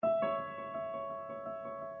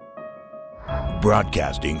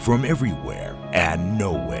Broadcasting from everywhere and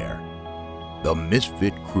nowhere, the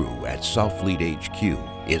Misfit crew at Southfleet HQ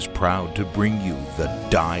is proud to bring you the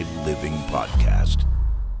Die Living Podcast.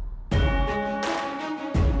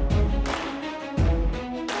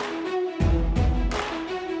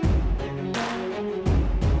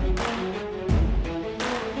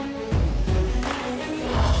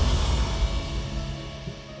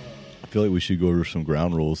 I feel like we should go over some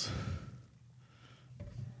ground rules.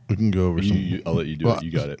 We can go over some. I'll let you do it.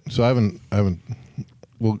 You got it. So I haven't.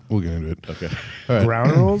 We'll get into it. Okay. All right.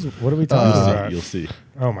 Ground rules? What are we talking about? You'll see.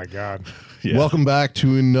 Oh my God. Yeah. Welcome back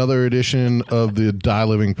to another edition of the Die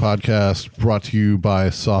Living Podcast, brought to you by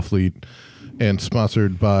Southfleet and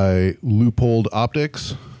sponsored by Loophole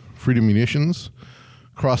Optics, Freedom Munitions,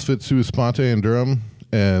 CrossFit Sua Sponte in Durham,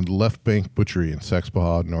 and Left Bank Butchery in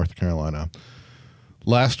Sexpahaw, North Carolina.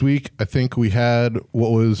 Last week, I think we had what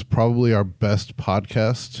was probably our best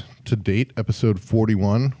podcast to date, episode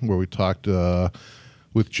 41, where we talked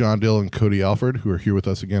with John Dill and Cody Alford, who are here with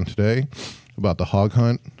us again today, about the hog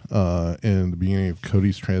hunt and the beginning of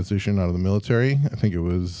Cody's transition out of the military. I think it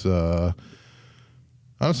was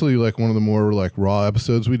honestly like one of the more like raw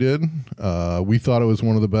episodes we did. We thought it was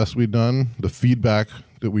one of the best we'd done. The feedback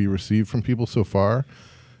that we received from people so far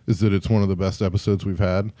is that it's one of the best episodes we've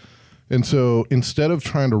had. And so instead of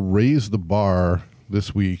trying to raise the bar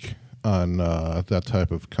this week on that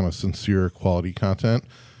type of kind of sincere quality content,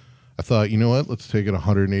 I thought, you know what, let's take it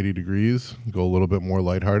 180 degrees, go a little bit more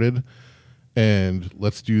lighthearted, and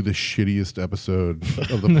let's do the shittiest episode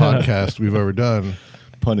of the podcast we've ever done.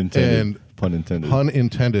 Pun intended. And Pun intended. Pun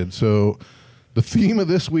intended. So the theme of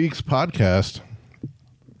this week's podcast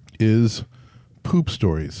is poop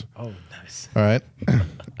stories. Oh, nice. All right.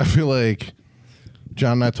 I feel like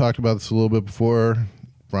John and I talked about this a little bit before.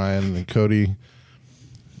 Brian and Cody.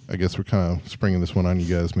 I guess we're kind of springing this one on you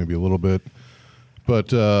guys maybe a little bit.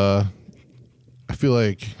 But I feel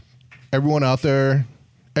like everyone out there,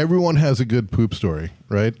 everyone has a good poop story,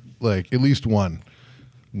 right? Like at least one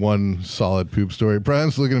solid poop story.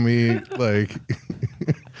 Brian's looking at me like...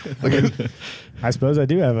 I suppose I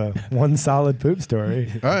do have one solid poop story.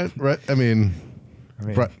 All right. I mean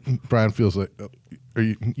Brian feels like...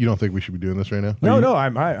 you don't think we should be doing this right now? No,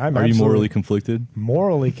 I'm Are you morally conflicted?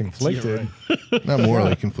 morally conflicted. Not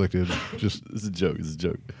morally conflicted. Just It's a joke. It's a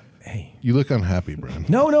joke. Hey. you look unhappy, Brian.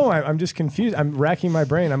 No, I'm just confused. I'm racking my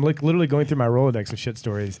brain. I'm like literally going through my Rolodex of shit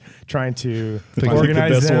stories, trying to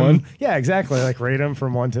organize best them. one? Yeah, exactly. Like rate them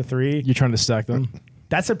from 1 to 3. You're trying to stack them?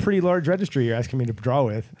 That's a pretty large registry you're asking me to draw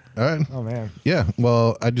with. All right. Oh man. Yeah.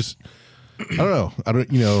 Well, I don't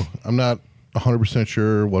know. I'm not 100%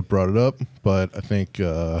 sure what brought it up, but I think,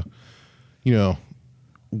 one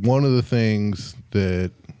of the things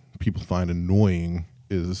that people find annoying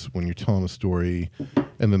is when you're telling a story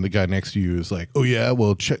and then the guy next to you is like, oh yeah,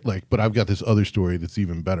 well check, but I've got this other story that's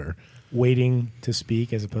even better. Waiting to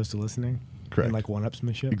speak as opposed to listening. Correct. And like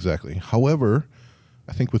one-upsmanship. Exactly. However,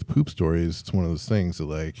 I think with poop stories, it's one of those things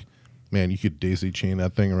that man, you could daisy chain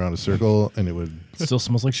that thing around a circle and it would Still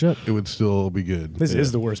smells like shit. still be good. This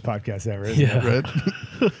is the worst podcast ever, isn't Yeah. it?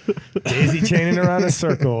 Right? Daisy chaining around a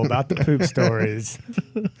circle about the poop stories.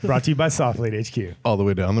 Brought to you by Southfleet HQ. All the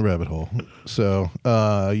way down the rabbit hole. So,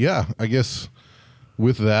 I guess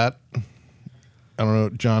with that, I don't know,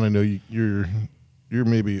 John, I know you're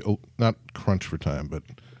maybe not crunched for time, but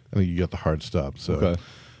I think you got the hard stop. So Okay.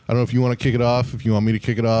 I don't know if you want to kick it off, if you want me to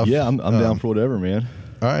kick it off. Yeah, I'm down for whatever, man.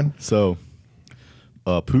 All right. So,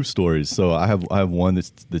 poop stories. So I have one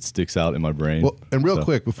that sticks out in my brain. Well, and real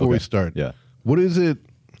quick before we start, Yeah. what do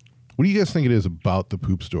you guys think it is about the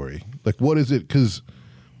poop story? Like, what is it? Because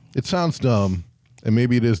it sounds dumb, and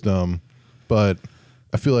maybe it is dumb, but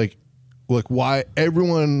I feel like why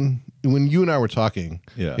everyone, when you and I were talking,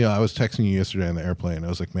 I was texting you yesterday on the airplane. I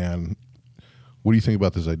was like, man, what do you think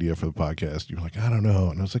about this idea for the podcast? You were like, I don't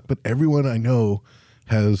know. And I was like, but everyone I know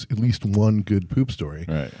has at least one good poop story.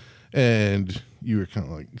 Right. And you were kind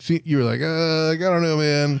of like, I don't know,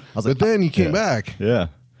 man. was But like, then you came back. Yeah.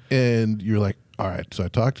 And you're like, all right. So I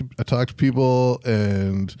talked to people,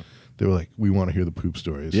 and they were like, we want to hear the poop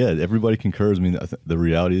stories. Yeah, everybody concurs. I mean, the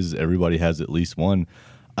reality is everybody has at least one.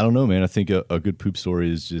 I don't know, man. I think a good poop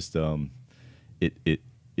story is just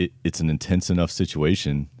it's an intense enough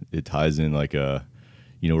situation. It ties in we're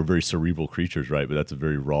very cerebral creatures, right? But that's a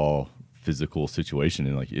very raw physical situation,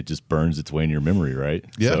 and it just burns its way in your memory, right?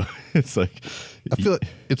 Yeah. So it's like I feel like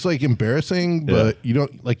it's embarrassing, but you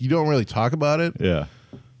don't really talk about it. Yeah.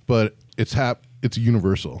 But it's it's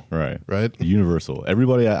universal. Right. Right. Universal.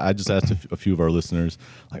 Everybody, I just asked a few of our listeners,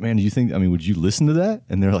 like, man, do you think, I mean, would you listen to that?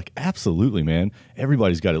 And they're like, absolutely, man.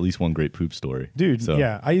 Everybody's got at least one great poop story. Dude, So,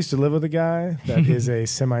 yeah. I used to live with a guy that is a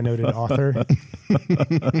semi-noted author.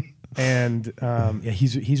 And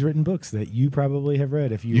he's written books that you probably have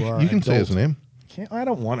read if you are You can say adult. his name. I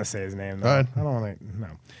don't want to say his name, though. All right. I don't want to, no.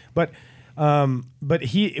 But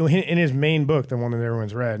he, in his main book, the one that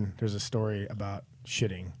everyone's read, there's a story about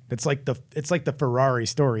shitting. It's like the Ferrari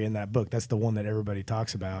story in that book. That's the one that everybody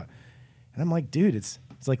talks about. And I'm like, dude, it's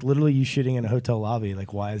like literally you shitting in a hotel lobby.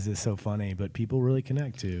 Like, why is this so funny? But people really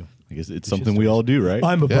connect to. I guess it's something we all do, right?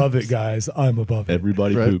 I'm above it, guys. I'm above it.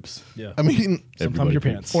 Everybody Right. poops. Yeah. I mean, Sometimes Everybody your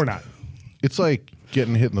poops. pants. Or not. it's like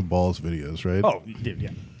getting hit in the balls videos, right? Oh, dude, yeah.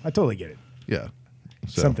 I totally get it. Yeah.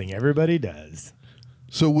 So, Something everybody does.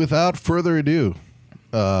 so without further ado,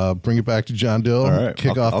 bring it back to John Dill. All right.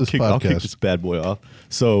 Kick off this I'll kick podcast. this bad boy off.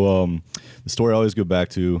 So the story I always go back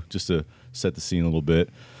to, just to set the scene a little bit.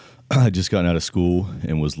 I just gotten out of school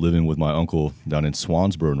and was living with my uncle down in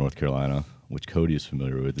Swansboro, North Carolina, which Cody is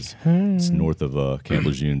familiar with. It's north of Camp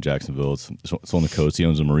Lejeune, Jacksonville. It's on the coast. He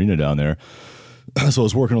owns a marina down there. So I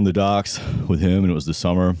was working on the docks with him, and it was the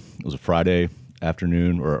summer. It was a Friday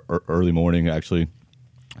afternoon or early morning, actually.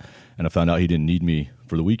 And I found out he didn't need me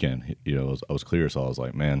for the weekend. You know, I was clear, so I was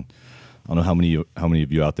like, man, I don't know how many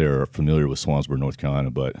of you out there are familiar with Swansboro, North Carolina,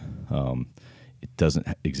 but it doesn't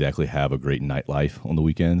exactly have a great nightlife on the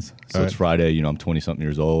weekends. So All it's right. Friday. You know, I'm 20-something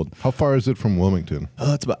years old. How far is it from Wilmington?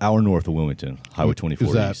 It's about an hour north of Wilmington, Highway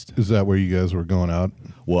 24 East. Is that where you guys were going out?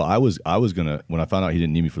 Well, I was gonna, when I found out he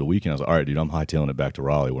didn't need me for the weekend, I was like, all right, dude, I'm hightailing it back to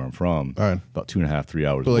Raleigh, where I'm from. All right. About 2.5, 3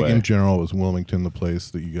 hours But like away. in general, was Wilmington the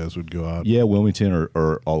place that you guys would go out? Yeah, Wilmington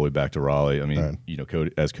or all the way back to Raleigh. I mean, All right. you know,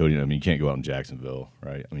 Cody, I mean, you can't go out in Jacksonville,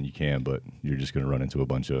 right? I mean, you can, but you're just going to run into a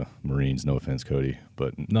bunch of Marines. No offense, Cody,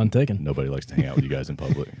 but None taken. nobody likes to hang out with you guys in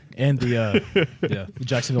public. And the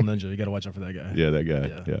Jacksonville Ninja. You got to watch out for that guy. Yeah, that guy.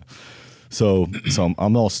 Yeah. Yeah. So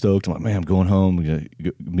I'm all stoked. I'm like, man, I'm going home. We're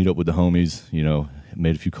gonna meet up with the homies. You know,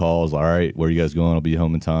 made a few calls. All right, where are you guys going? I'll be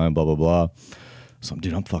home in time. Blah blah blah. So,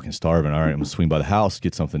 dude, I'm fucking starving. All right, I'm gonna swing by the house,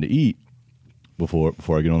 get something to eat before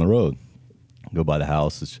I get on the road. Go by the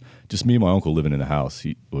house. It's just me and my uncle living in the house.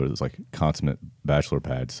 It was like consummate bachelor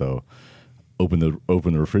pad. So open the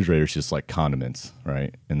refrigerator. It's just like condiments,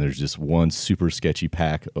 right? And there's just one super sketchy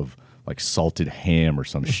pack of like salted ham or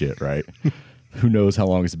some shit, right? Who knows how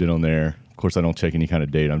long it's been on there? Of course, I don't check any kind of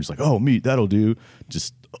date. I'm just like, oh, meat, that'll do.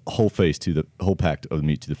 Just whole pack of the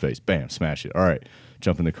meat to the face. Bam, smash it. All right,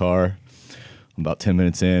 jump in the car. I'm about 10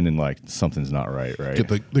 minutes in, and like something's not right. Get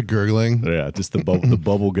the gurgling. Yeah, just the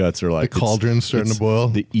bubble guts are like The cauldron's starting to boil.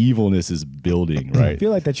 The evilness is building, I right?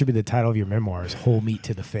 feel like that should be the title of your memoirs, Whole Meat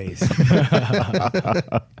to the Face.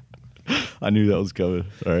 I knew that was coming.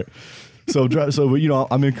 All right. So you know,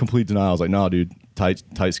 I'm in complete denial. I was like, "No, dude, tight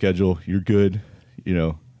schedule. You're good. You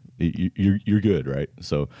know, you're good, right?"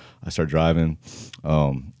 So I start driving,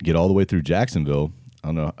 get all the way through Jacksonville. I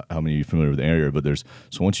don't know how many of you are familiar with the area, but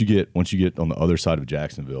once you get on the other side of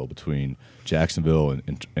Jacksonville, between Jacksonville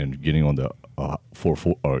and getting on the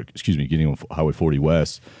getting on Highway 40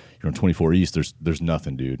 West, you're on 24 East. There's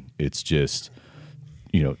nothing, dude. It's just,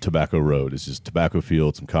 you know, tobacco road. It's just tobacco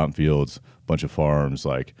fields, some cotton fields, a bunch of farms.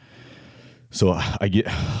 Like, so I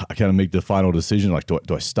kind of make the final decision. Like, do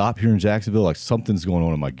I stop here in Jacksonville? Like, something's going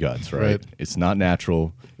on in my guts, right? Right. It's not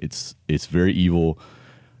natural. It's very evil.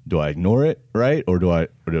 Do I ignore it, right? Or do I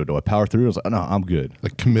power through? I was like, no, I'm good.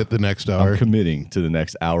 Like commit the next hour. I'm committing to the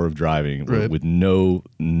next hour of driving Right. with no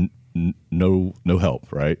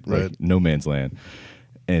help, right? Right. Like, no man's land.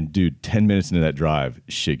 And dude, 10 minutes into that drive,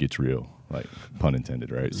 shit gets real. Like, pun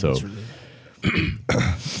intended, right? So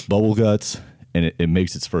bubble guts, and it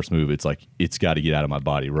makes its first move. It's like, it's got to get out of my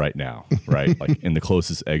body right now, right? Like, and the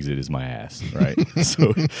closest exit is my ass, right?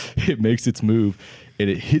 So it makes its move, and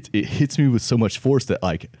it hits me with so much force that,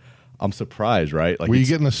 like, I'm surprised, right? Like, Were you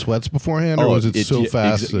getting the sweats beforehand, or was it so yeah,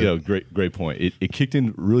 fast? You know, great point. It kicked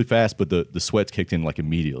in really fast, but the sweats kicked in like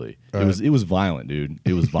immediately. Right. It was violent, dude.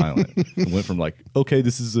 It was violent. It went from like, okay,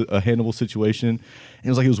 this is a handleable situation, and it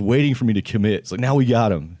was like it was waiting for me to commit. It's like, now we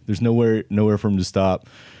got him. There's nowhere for him to stop.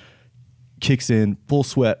 Kicks in, full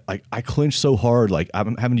sweat. Like, I clench so hard, like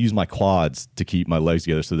I'm having to use my quads to keep my legs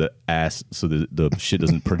together so the shit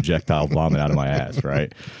doesn't projectile vomit out of my ass,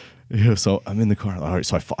 right? Yeah, so I'm in the car. All right,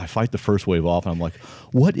 so I fight the first wave off, and I'm like,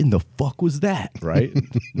 what in the fuck was that, right?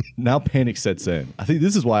 Now panic sets in. I think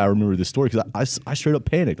this is why I remember this story, because I straight up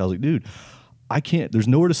panicked. I was like, dude, I can't, there's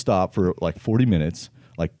nowhere to stop for like 40 minutes.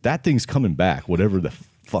 Like, that thing's coming back, whatever the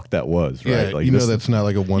fuck that was, Yeah, right? Like you know this- that's not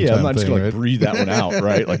like a one-time yeah, I'm not thing, just gonna right? breathe that one out,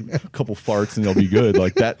 right? Like a couple farts and it'll be good.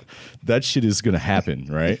 Like that shit is gonna happen,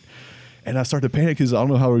 right? And I start to panic because I don't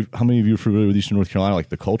know how many of you are familiar with Eastern North Carolina, like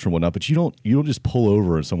the culture and whatnot. But you don't just pull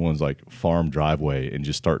over in someone's like farm driveway and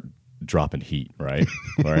just start dropping heat, right?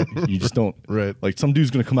 Right? You just don't. Right. Like some dude's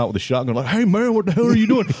gonna come out with a shotgun, like, "Hey man, what the hell are you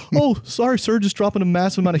doing?" "Oh, sorry, sir, just dropping a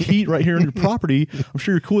massive amount of heat right here on your property. I'm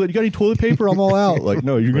sure you're cool. That you got any toilet paper? I'm all out." Like,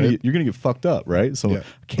 no, you're gonna get fucked up, right? So Yeah.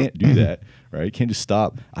 I can't do that, right? You can't just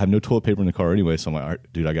stop. I have no toilet paper in the car anyway, so I'm like, all right,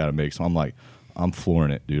 dude, I gotta make. So I'm like, I'm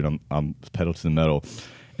flooring it, dude. I'm pedal to the metal.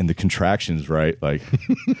 And the contractions, right? Like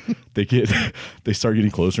they start getting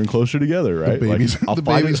closer and closer together, right? Baby's, Like, I'll the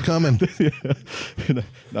fight baby's it. coming.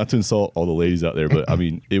 Not to insult all the ladies out there, but I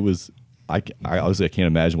mean, it was. I honestly I can't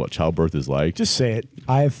imagine what childbirth is like. Just say it.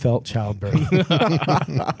 I have felt childbirth.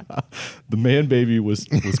 The man baby was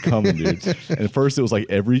coming, dude. And at first it was like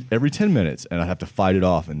every 10 minutes, and I'd have to fight it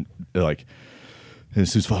off, and like. And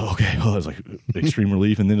as soon as okay, it was like extreme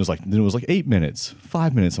relief, and then it was like 8 minutes,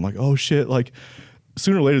 5 minutes. I'm like, oh shit, like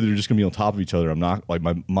sooner or later they're just gonna be on top of each other. I'm not like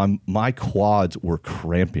my quads were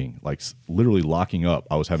cramping, like literally locking up.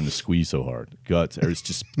 I was having to squeeze so hard, guts. It was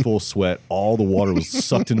just full sweat. All the water was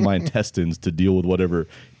sucked into my intestines to deal with whatever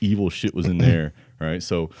evil shit was in there. Right,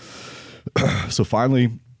 so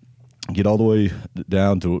finally. Get all the way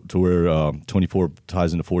down to where 24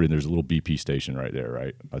 ties into 40, and there's a little BP station right there,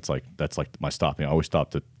 right? That's like my stopping. I always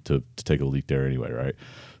stop to take a leak there anyway, right?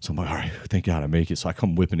 So I'm like, all right, thank God I make it. So I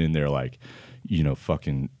come whipping in there like,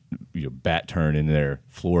 bat turn in there,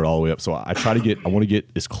 floor it all the way up. So I want to get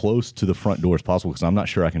as close to the front door as possible because I'm not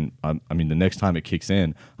sure I can. I mean, the next time it kicks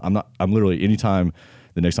in, I'm literally anytime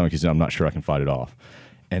the next time it kicks in, I'm not sure I can fight it off.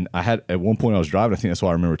 And I had at one point I was driving. I think that's why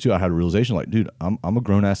I remember too. I had a realization like, dude, I'm a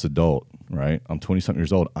grown ass adult, right? I'm 20-something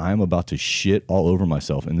years old. I'm about to shit all over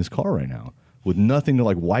myself in this car right now with nothing to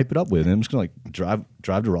like wipe it up with. And I'm just gonna like drive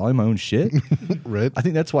to Raleigh my own shit. Right. I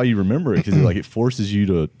think that's why you remember it because it forces you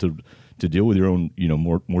to deal with your own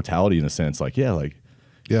mortality in a sense. Like yeah,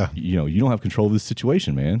 you don't have control of this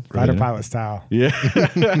situation, man. Fighter You know? pilot style. Yeah.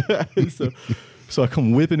 So I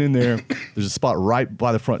come whipping in there. There's a spot right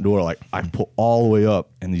by the front door. Like I pull all the way up,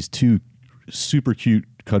 and these two super cute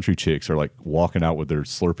country chicks are like walking out with their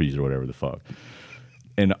Slurpees or whatever the fuck.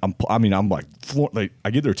 And I'm like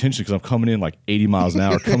I get their attention because I'm coming in like 80 miles an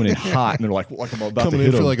hour, coming in hot, and they're like I'm about Coming to hit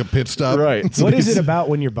in for them. like a pit stop. Right. What is it about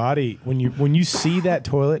when your body when you see that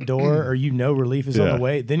toilet door or relief is on Yeah. the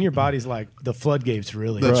way, then your body's like the floodgates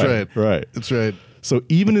really. That's Right, right. right. That's right. So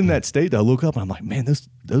even in that state, I look up and I'm like, man,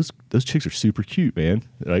 those chicks are super cute, man.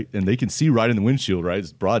 Right? And they can see right in the windshield, right?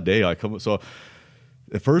 It's broad day. I come so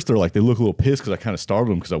at first they look a little pissed because I kind of startled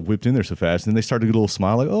them because I whipped in there so fast. And then they started to get a little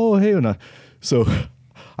smile like, oh hey, and so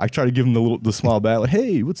I try to give them the smile back, like,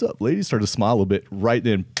 hey, what's up, ladies? Start to smile a little bit. Right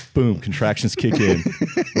then, boom, contractions kick in.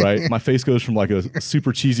 Right, my face goes from like a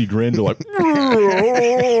super cheesy grin to like,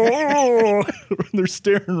 they're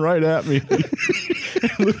staring right at me.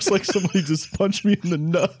 It looks like somebody just punched me in the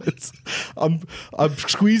nuts. I'm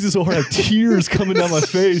squeezing so hard, I have tears coming down my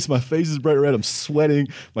face. My face is bright red. I'm sweating.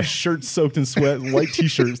 My shirt's soaked in sweat. White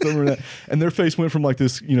t-shirts, and their face went from like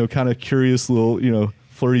this, kind of curious little,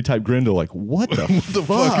 flirty type grin to like, what the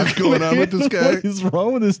fuck is going on with this guy? What is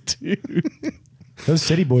wrong with this dude? Those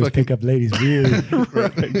city boys pick up ladies weird.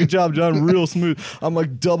 Right. Good job, John. Real smooth. I'm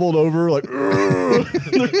like doubled over, like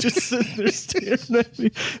they're just sitting there staring at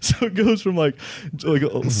me. So it goes from like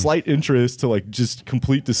a slight interest to like just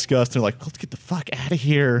complete disgust. They're like, let's get the fuck out of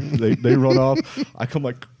here. They run off. I come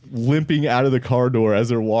like limping out of the car door as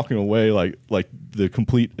they're walking away, like the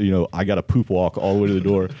complete, I got a poop walk all the way to the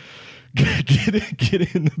door.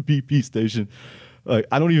 Get in the BP station. Like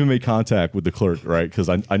I don't even make contact with the clerk, right? Because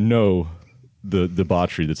I know the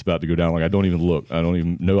debauchery that's about to go down. Like I don't even look. I don't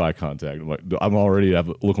even know eye contact. I'm already have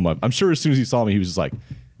a look on my. I'm sure as soon as he saw me, he was just like,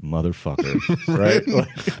 "Motherfucker!" Right?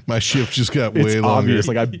 Like, My shift just got it's way longer. obvious.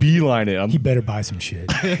 Like I beeline it. He better buy some shit.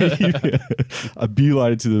 I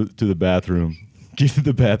beeline it to the bathroom. Get to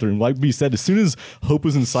the bathroom. Like B said, as soon as Hope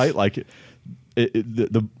was in sight, like.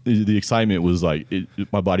 The excitement was like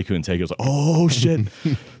my body couldn't take it. I was like, oh shit!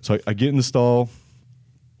 So I get in the stall,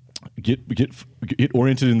 get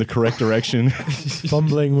oriented in the correct direction.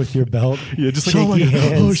 Fumbling with your belt. Yeah, just like shaky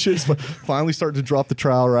hands. oh shit! Finally, start to drop the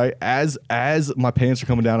trowel. Right as my pants are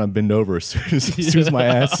coming down, I bend over. As soon as my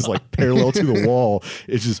ass is like parallel to the wall,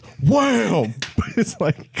 it's just wham! It's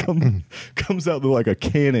like comes out like a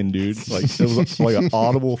cannon, dude. Like it was like an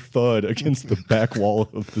audible thud against the back wall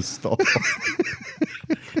of the stall.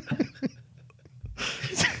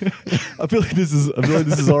 I feel like this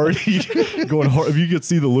is already going hard. If you could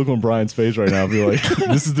see the look on Brian's face right now, I feel like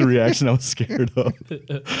this is the reaction I was scared of.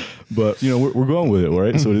 But we're going with it,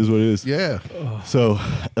 right? So it is what it is. Yeah. So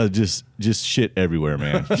just shit everywhere,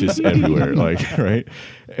 man. Just everywhere, like, right?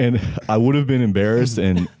 And I would have been embarrassed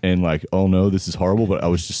and like, oh no, this is horrible. But I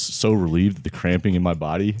was just so relieved that the cramping in my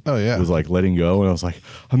body was like letting go, and I was like,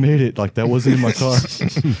 I made it. Like that wasn't in my car.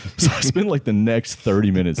 So I spent like the next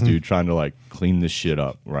 30 minutes, dude, trying to like clean this shit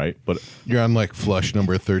up, right? But You're on like flush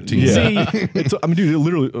number 13. yeah, See, dude, it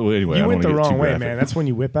literally. Well, anyway, you I don't went the wanna get too wrong way, graphic. man. That's when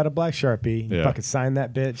you whip out a black Sharpie, you Yeah. fucking sign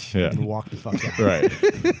that bitch, Yeah. and walk the fuck out. Right.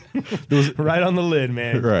 Right on the lid,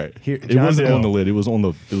 man. Right. Here, It John wasn't Doe. on the lid. It was on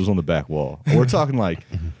the back wall. We're talking like.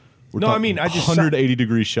 No, I mean, I just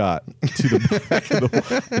 180-degree shot to the back of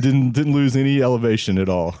the wall. Didn't lose any elevation at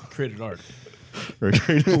all. Created art. Or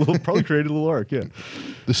probably created a little arc, yeah.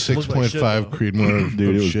 The Looks like shit, 6.5 though. Creedmoor of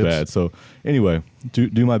Dude, it was shits. bad. So anyway,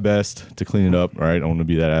 do my best to clean it up, right? I want to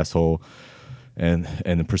be that asshole. And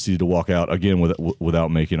then proceeded to walk out again without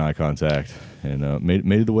making eye contact, and made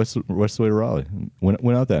it the west way to Raleigh.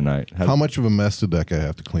 Went out that night. How much of a mess did that guy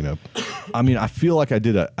have to clean up? I mean, I feel like I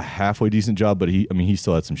did a halfway decent job, but he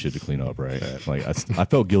still had some shit to clean up, right? Like I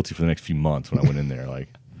felt guilty for the next few months when I went in there, like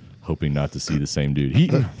hoping not to see the same dude. He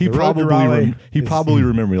road to probably Raleigh is- probably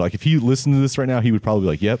remembered me. Like if he listened to this right now, he would probably be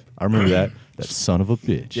like, "Yep, I remember that son of a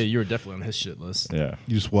bitch." Yeah, you were definitely on his shit list. Yeah.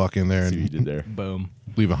 You just walk in there See what he and did there. Boom.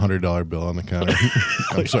 leave $100 bill on the counter.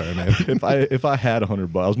 I'm sorry, man. If I had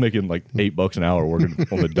 $100, I was making like $8 an hour working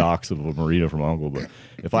on the docks of a marina for my uncle. But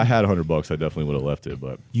if I had $100, I definitely would have left it.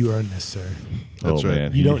 But You earned this, sir. That's oh right.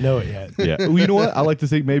 man, You don't know it yet. Yeah. Well, you know what? I like to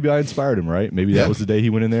think maybe I inspired him, right? Maybe that was the day he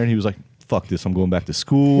went in there and he was like, "Fuck this! I'm going back to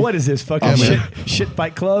school." What is this fucking Yeah, shit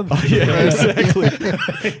fight club? Yeah, exactly.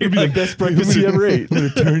 It'd be the best breakfast he ever ate.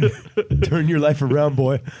 Turn your life around,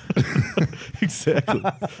 boy. Exactly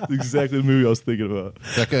the movie I was thinking about.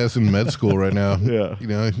 That guy's in med school right now. Yeah. You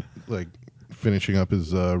know, like finishing up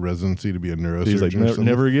his residency to be a neurosurgeon. He's like, or something.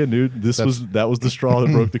 never again, dude. That was the straw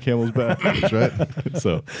that broke the camel's back. That's right.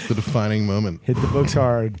 So The defining moment. Hit the books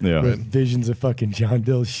hard. Yeah. With visions of fucking John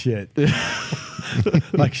Dill's shit.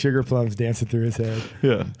 Like sugar plums dancing through his head.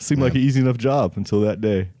 yeah, seemed like an easy enough job until that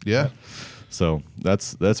day. Yeah. So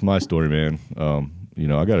that's my story, man.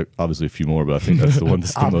 I got obviously a few more, but I think that's the one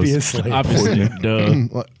that's the Obviously. most Obviously, important.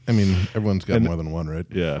 duh. Well, I mean, everyone's got And- more than one, right?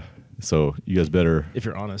 Yeah. So you guys better. If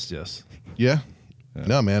you're honest, yes. Yeah.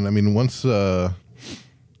 No, man. I mean, once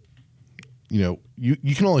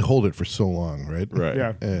you can only hold it for so long, right? Right.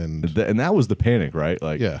 Yeah. And And that was the panic, right?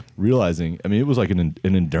 Like, Yeah. realizing. I mean, it was like an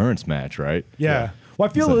endurance match, right? Yeah. Well,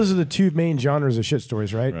 I feel So- those are the two main genres of shit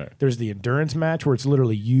stories, right? Right. There's the endurance match where it's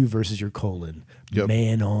literally you versus your colon, Yep.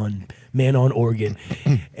 man on organ,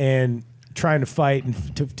 and trying to fight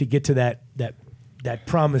and to get to that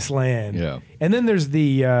promised land. Yeah. And then there's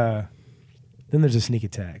the sneak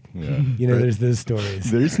attack. Yeah. There's those stories.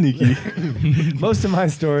 Very sneaky. Most of my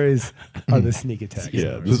stories are the sneak attack.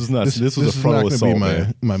 Yeah. stories. This was not. This was a is frontal not assault, be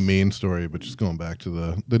man. my main story, but just going back to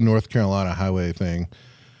the North Carolina highway thing.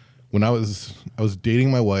 When I was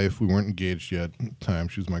dating my wife, we weren't engaged yet at the time.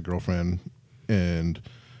 She was my girlfriend, and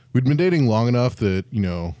we'd been dating long enough that we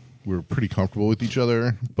were pretty comfortable with each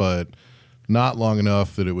other, but not long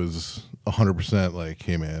enough that it was 100% like,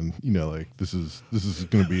 hey man, like this is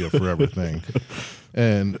going to be a forever thing.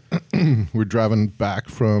 And we're driving back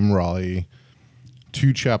from Raleigh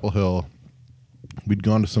to Chapel Hill. We'd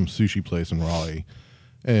gone to some sushi place in Raleigh,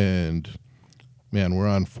 and man, we're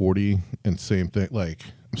on 40 and same thing. Like,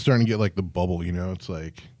 I'm starting to get like the bubble, it's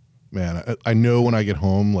like, man, I know when I get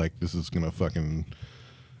home, like this is going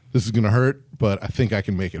to hurt, but I think I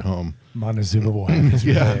can make it home. Montezuma will have his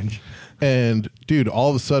revenge. And dude, all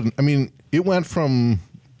of a sudden, I mean, it went from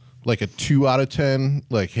like a 2 out of 10,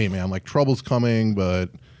 like, hey man, like trouble's coming, but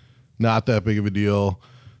not that big of a deal,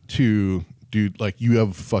 to dude, like you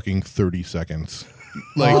have fucking 30 seconds.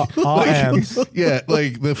 Like, All M's. yeah,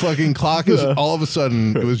 like the fucking clock is all of a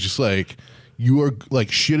sudden, it was just like, you are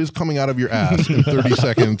like, shit is coming out of your ass in 30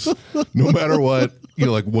 seconds, no matter what.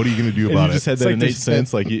 Like, what are you going to do And about you just it? had that like innate this-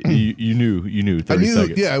 sense, like you knew. 30 I knew,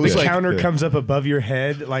 seconds. yeah, it was The like, counter yeah. comes up above your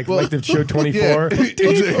head, like the show Yeah, 24.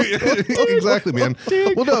 exactly, man.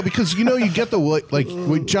 Well, no, because you get the like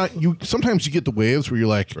with John. Sometimes you get the waves where you're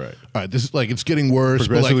like, Right. all right, this is like it's getting worse,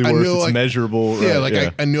 but like Progressively I worse. know, It's like, measurable. yeah, right,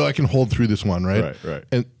 like I know I can hold through this one, right? Right, right.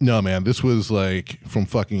 And no, man, this was like from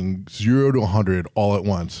fucking 0 to 100 all at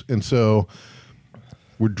once, and so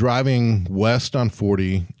we're driving west on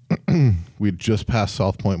 40. We had just passed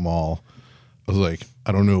South Point Mall. I was like,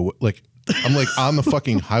 I don't know, like I'm like on the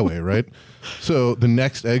fucking highway, right? So the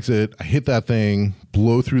next exit, I hit that thing,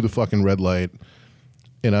 blow through the fucking red light,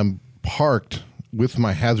 and I'm parked with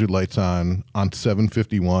my hazard lights on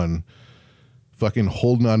 751, fucking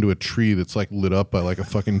holding onto a tree that's like lit up by like a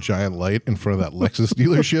fucking giant light in front of that Lexus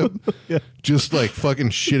dealership. Yeah. Just like fucking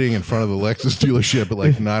shitting in front of the Lexus delership at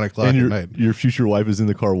like 9 o'clock And at night. your future wife is in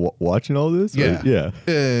the car watching all this? Yeah. Or- yeah.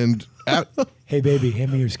 And Hey, baby,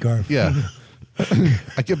 hand me your scarf. yeah.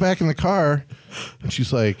 I get back in the car and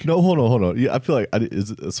she's like, No, hold on. Yeah, I feel like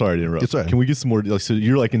sorry to interrupt. It's all right. Can we get some more? Like, so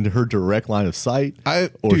you're like in her direct line of sight,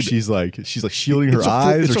 or Dude, she's like shielding her it's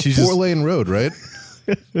eyes, or a she's just 4-lane road, right?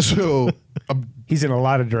 So He's in a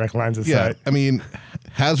lot of direct lines of yeah, sight. I mean,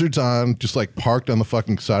 hazards on, just like parked on the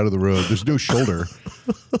fucking side of the road. There's no shoulder.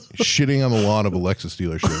 Shitting on the lawn of a Lexus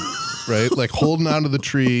dealership, right? Like holding onto the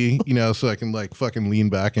tree, so I can like fucking lean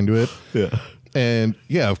back into it. yeah. And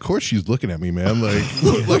yeah, of course she's looking at me, man. Like,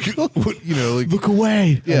 like Look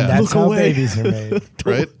away. Yeah. And that's Look how away. babies are made.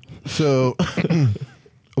 right? So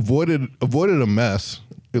avoided a mess,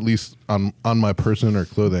 at least on my person or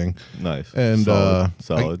clothing. Nice. And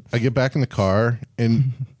Solid. I get back in the car,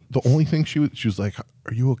 and the only thing she was like,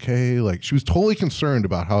 "Are you okay?" Like she was totally concerned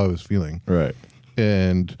about how I was feeling, Right.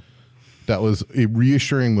 and that was a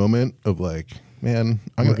reassuring moment of like, man,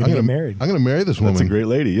 I'm We're gonna get married. I'm gonna marry this woman. That's a great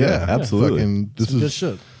lady. Yeah, absolutely. Fucking, this Some good is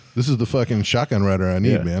shit. this is the fucking shotgun rider I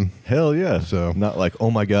need, Yeah. man. Hell yeah. So- not like,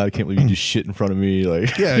 oh my god, I can't believe you just shit in front of me.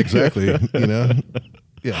 Like, Yeah, exactly.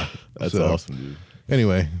 Yeah. that's So, awesome, dude.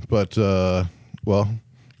 Anyway, but well,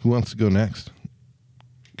 who wants to go next?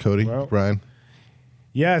 Cody, Well- Brian.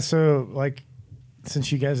 Yeah, so like,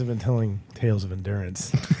 since you guys have been telling tales of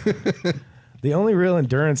endurance, the only real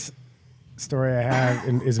endurance story I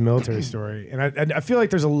have is a military story, and I feel like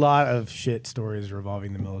there's a lot of shit stories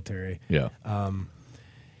revolving the military. Yeah.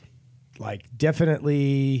 Like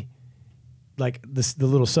definitely, like the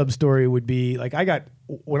little sub story would be like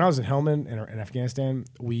when I was in Helmand in Afghanistan,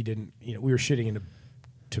 we didn't we were shitting into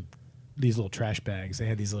these little trash bags. They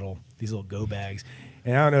had these little go bags.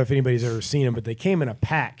 And I don't know if anybody's ever seen them, but they came in a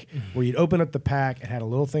pack where you'd open up the pack. It had a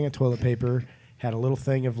little thing of toilet paper, had a little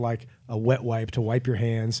thing of like a wet wipe to wipe your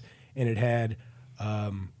hands, and it had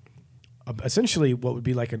essentially what would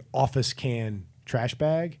be like an office can trash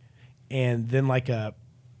bag, and then like a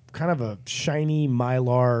kind of a shiny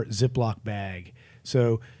Mylar Ziploc bag.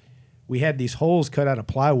 So we had these holes cut out of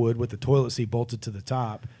plywood with the toilet seat bolted to the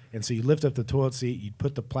top. And so you lift up the toilet seat, you'd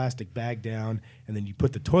put the plastic bag down, and then you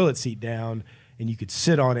put the toilet seat down, and you could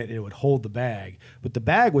sit on it, and it would hold the bag. But the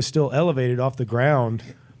bag was still elevated off the ground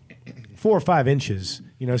 4 or 5 inches,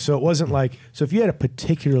 so it wasn't like, so if you had a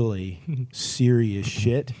particularly serious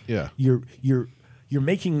shit, Yeah. you're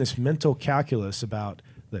making this mental calculus about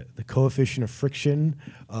the coefficient of friction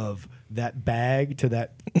of that bag to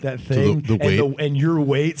that thing, the weight. and your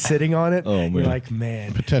weight sitting on it. Oh, You're man. like,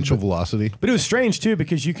 man. Potential velocity. But it was strange too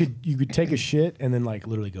because you could take a shit and then like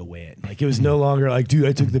literally go weigh it. Like it was no longer like, dude,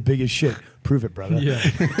 I took the biggest shit. Prove it, brother. Yeah.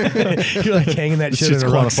 You're like hanging that shit shit's in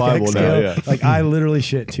a rucksack quantifiable now, scale. yeah. Like I literally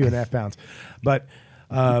shit 2.5 pounds, but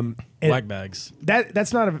and Black bags.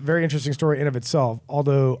 that's not a very interesting story in of itself.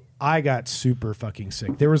 Although I got super fucking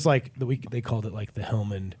sick. There was like they called it like the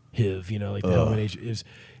Helmand HIV, like the Helmand HIV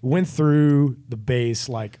went through the base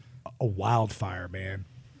like a wildfire, man.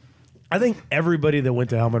 I think everybody that went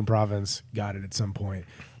to Helmand Province got it at some point,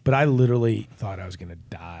 but I literally thought I was gonna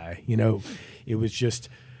die. It was just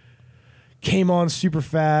came on super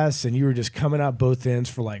fast, and you were just coming out both ends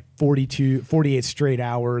for like 48 straight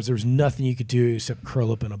hours. There was nothing you could do except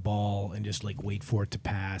curl up in a ball and just like wait for it to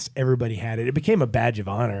pass. Everybody had it. It became a badge of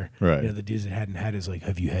honor. Right. The dudes that hadn't had it is like,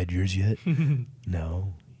 have you had yours yet?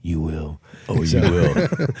 No, you will. Oh, you will.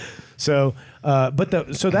 So,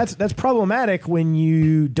 so that's problematic when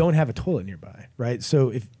you don't have a toilet nearby, right? So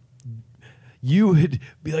if you would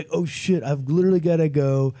be like, oh shit, I've literally got to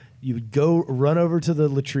go. You would go run over to the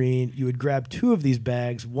latrine. You would grab 2 of these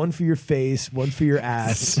bags, one for your face, one for your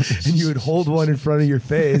ass, and you would hold one in front of your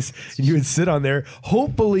face, and you would sit on there.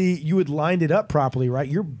 Hopefully, you would line it up properly, right?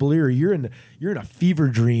 You're bleary. You're in a fever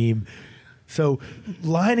dream. So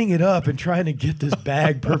lining it up and trying to get this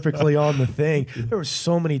bag perfectly on the thing. There were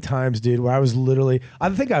so many times, dude, where I was literally, I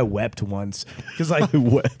think I wept once. Because like, I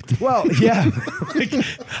wept. well, yeah. Like,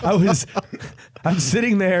 I'm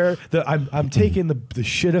sitting there, I'm taking the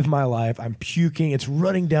shit of my life. I'm puking. It's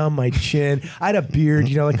running down my chin. I had a beard,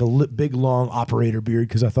 like a big, long operator beard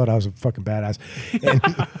because I thought I was a fucking badass.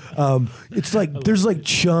 And it's like, there's like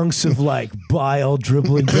chunks of like bile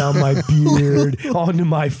dribbling down my beard onto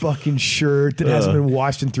my fucking shirt that hasn't been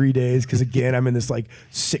washed in 3 days. Because again, I'm in this like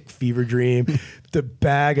sick fever dream. The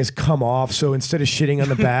bag has come off, so instead of shitting on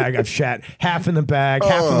the bag, I've shat half in the bag,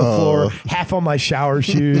 half on the floor, half on my shower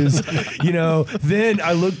shoes. You know, then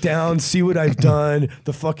I look down, see what I've done.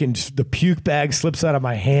 The puke bag slips out of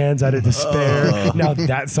my hands out of despair. Now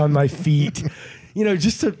that's on my feet. You know,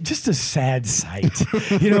 just a sad sight.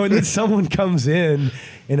 You know, and then someone comes in,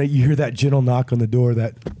 and you hear that gentle knock on the door.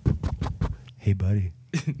 That, hey, buddy.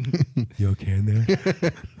 You okay in there?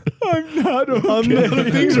 I'm not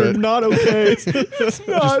okay. Things are not okay. It's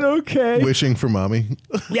not okay. Wishing for mommy.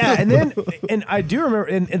 Yeah, and I do remember,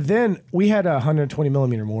 and then we had 120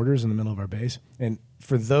 millimeter mortars in the middle of our base. And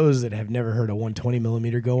for those that have never heard a 120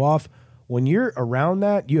 millimeter go off, when you're around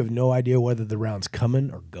that, you have no idea whether the round's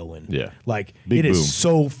coming or going. Yeah. Like, Big it boom. is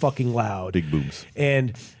so fucking loud. Big booms.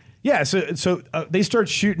 And yeah, so they start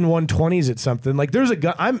shooting 120s at something. Like there's a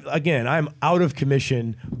gun. I'm out of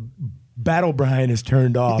commission. Battle Brian is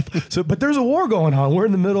turned off. But there's a war going on. We're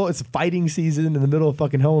in the middle. It's fighting season in the middle of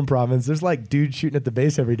fucking Helmand Province. There's like dudes shooting at the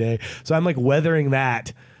base every day. So I'm like weathering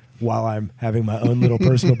that while I'm having my own little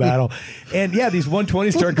personal battle. And yeah, these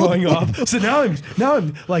 120s start going off. So now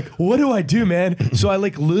I'm like, what do I do, man? So I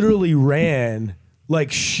like literally ran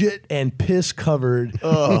like shit and piss covered,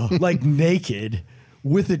 like naked,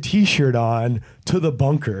 with a t-shirt on to the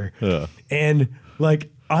bunker. And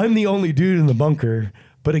like, I'm the only dude in the bunker,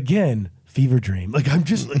 but again, fever dream. Like, I'm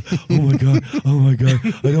just like, oh my God,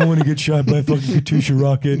 I don't want to get shot by a fucking Katusha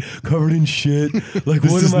rocket covered in shit. Like,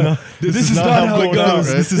 what am I? This is not how it goes.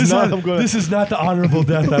 Right? This is not the honorable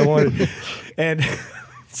death I wanted. And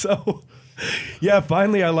so, yeah,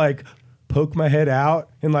 finally I like poke my head out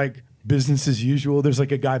and like business as usual. There's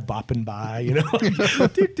like a guy bopping by, you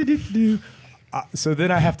know, so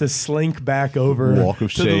then I have to slink back over Walk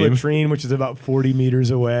of to shame. the latrine, which is about 40 meters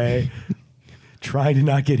away, trying to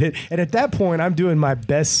not get hit. And at that point, I'm doing my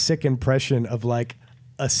best sick impression of like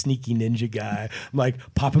a sneaky ninja guy. I'm like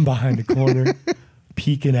popping behind a corner,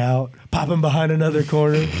 peeking out, popping behind another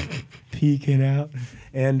corner, peeking out.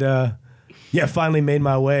 And yeah, finally made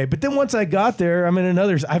my way. But then once I got there, I'm in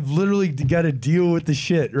another. I've literally got to deal with the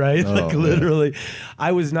shit, right? Like literally,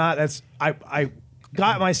 I was not. I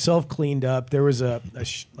got myself cleaned up. There was a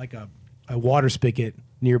water spigot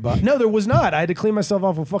nearby. No, there was not. I had to clean myself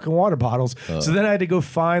off with fucking water bottles. So then I had to go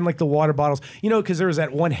find like the water bottles, you know, because there was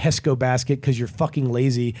that one Hesco basket because you're fucking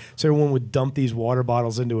lazy. So everyone would dump these water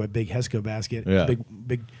bottles into a big Hesco basket,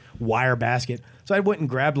 big wire basket. So I went and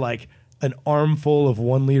grabbed like an armful of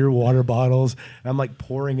 1 liter water bottles. And I'm like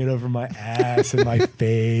pouring it over my ass and my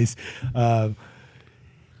face.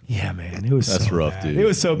 Yeah, man, it was That's so rough, bad. dude. It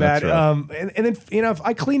was so That's bad. rough. And then, you know, if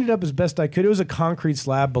I cleaned it up as best I could. It was a concrete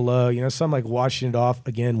slab below, you know, so I'm like washing it off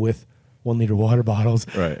again with 1 liter water bottles.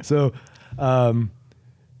 Right. So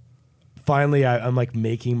finally, I'm like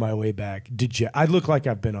making my way back. I look like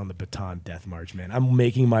I've been on the Bataan Death March, man. I'm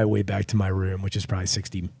making my way back to my room, which is probably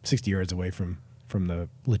 60 yards away from the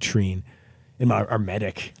latrine. And our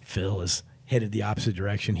medic, Phil, is headed the opposite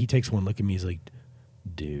direction. He takes one look at me. He's like,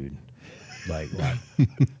 dude, like,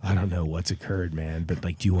 I don't know what's occurred, man, but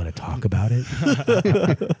like, do you want to talk about it?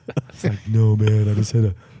 It's like, no, man, I just had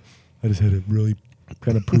a really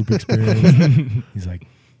kind of poop experience. He's like,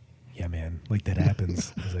 yeah, man, like that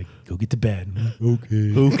happens. I was like, go get to bed.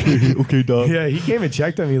 Okay, dog. Yeah, he came and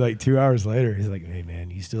checked on me like 2 hours later. He's like, hey, man,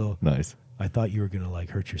 you still... Nice. I thought you were gonna like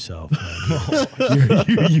hurt yourself.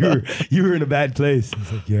 You were in a bad place. I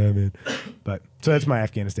was like, yeah, man. But so that's my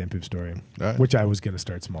Afghanistan poop story, Right. which I was gonna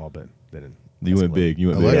start small, but then You went big. You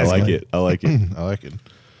went I big. like I like it. it. I like it. I like it.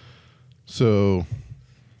 So,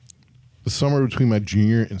 the summer between my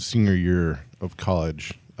junior and senior year of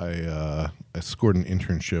college, I scored an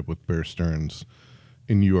internship with Bear Stearns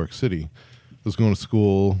in New York City. I was going to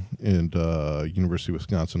school in University of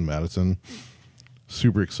Wisconsin-Madison.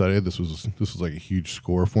 Super excited. This was like a huge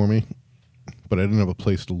score for me, but I didn't have a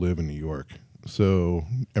place to live in New York. So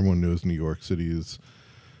everyone knows New York City is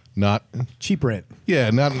not cheap rent. Yeah,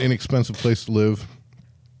 not an inexpensive place to live.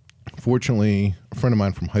 Fortunately, a friend of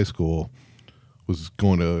mine from high school was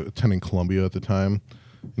attending Columbia at the time,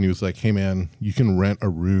 and he was like, hey man, you can rent a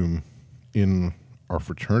room in our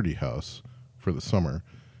fraternity house for the summer.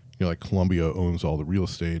 You know, like Columbia owns all the real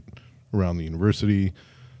estate around the university.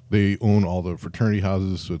 They own all the fraternity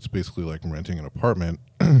houses, so it's basically like renting an apartment.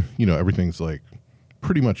 You know, everything's like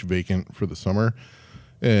pretty much vacant for the summer.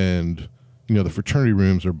 And, you know, the fraternity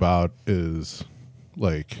rooms are about as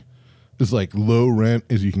low rent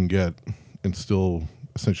as you can get and still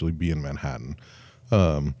essentially be in Manhattan.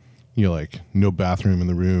 You like no bathroom in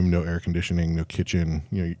the room, no air conditioning, no kitchen.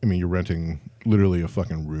 You're renting literally a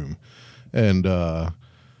fucking room. And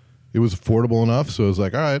it was affordable enough. So I was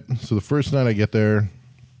like, all right. So the first night I get there,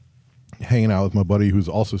 hanging out with my buddy who's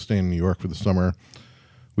also staying in New York for the summer.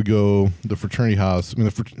 We go the fraternity house. I mean,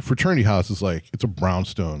 the fraternity house is like, it's a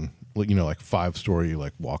brownstone, like 5-story,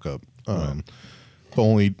 like walk up. The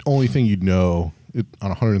only thing you'd know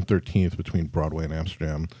on 113th between Broadway and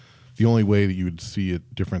Amsterdam, the only way that you would see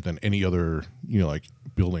it different than any other, like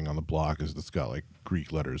building on the block is it's got like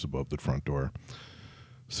Greek letters above the front door.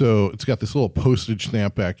 So it's got this little postage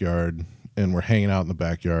stamp backyard, and we're hanging out in the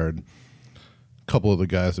backyard. A couple of the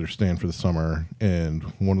guys that are staying for the summer, and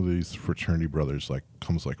one of these fraternity brothers like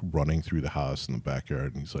comes like running through the house in the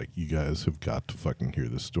backyard, and he's like, "You guys have got to fucking hear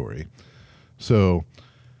this story." So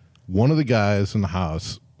one of the guys in the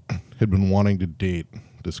house had been wanting to date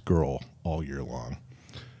this girl all year long,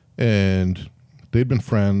 and they'd been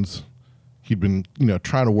friends. He'd been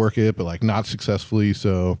trying to work it, but like not successfully.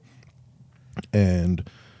 So, and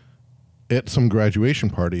at some graduation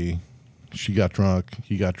party, she got drunk,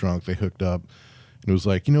 he got drunk, they hooked up, and it was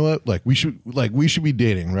like, you know what, like we should be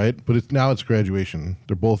dating, right? But it's graduation.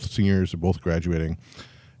 They're both seniors, they're both graduating,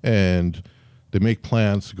 and they make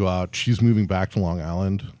plans to go out. She's moving back to Long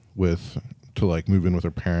Island to move in with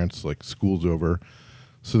her parents, like school's over.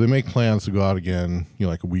 So they make plans to go out again,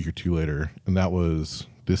 like a week or two later, and that was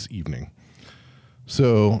this evening.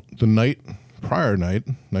 So the prior night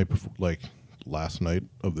before, like last night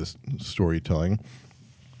of this storytelling,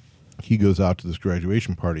 he goes out to this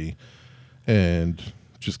graduation party and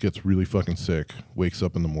just gets really fucking sick, wakes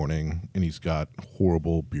up in the morning, and he's got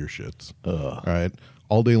horrible beer shits. All right?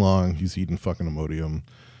 All day long, he's eating fucking Imodium,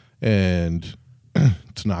 and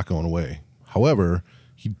it's not going away. However,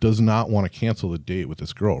 he does not want to cancel the date with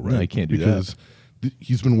this girl, right? No, he can't do that. Because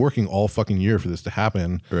he's been working all fucking year for this to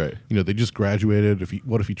happen. Right. They just graduated.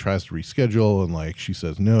 What if he tries to reschedule and like she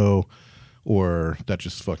says no, or that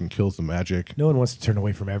just fucking kills the magic? No one wants to turn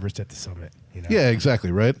away from Everest at the summit. Yeah,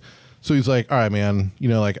 exactly, right? So he's like, all right, man,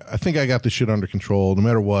 like I think I got this shit under control. No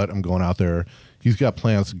matter what, I'm going out there. He's got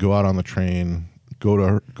plans to go out on the train,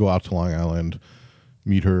 go out to Long Island,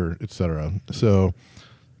 meet her, etc. So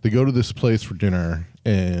they go to this place for dinner,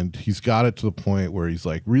 and he's got it to the point where he's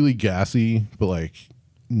like really gassy, but like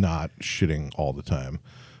not shitting all the time.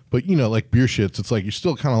 But like beer shits, it's like you're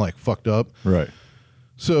still kind of like fucked up. Right.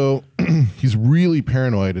 So he's really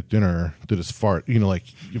paranoid at dinner that his fart, like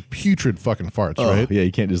putrid fucking farts, right? Yeah,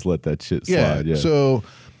 you can't just let that shit slide. Yeah. So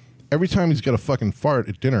every time he's got a fucking fart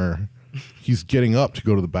at dinner, he's getting up to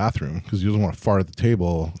go to the bathroom because he doesn't want to fart at the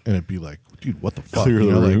table, and it'd be like, dude, what the fuck? Clear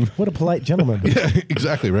the room. Like, What a polite gentleman. yeah,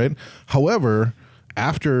 exactly, right? However,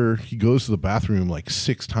 after he goes to the bathroom like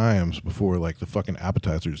 6 times before like the fucking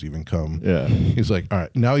appetizers even come, Yeah. he's like, all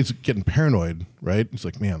right, now he's getting paranoid, right? He's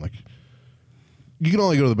like, man, like you can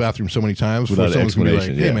only go to the bathroom so many times before Without someone's gonna be like,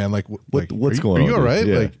 explanation, hey yeah. man, like What's going on? Are you all right?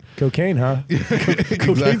 Yeah. Like Cocaine, huh?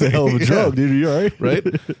 Cocaine's a hell of a drug, dude. Are you all right? right?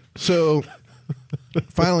 So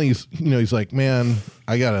finally, he's like, man,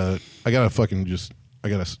 I gotta fucking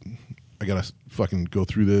go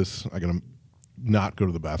through this. I gotta not go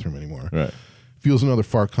to the bathroom anymore. Right. Feels another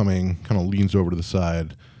fart coming, kind of leans over to the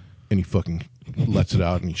side, and he fucking lets it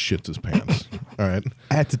out and he shits his pants. All right,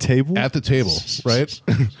 At the table? at the table, right?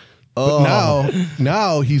 But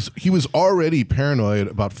now he was already paranoid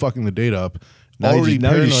about fucking the date up. Now he already just-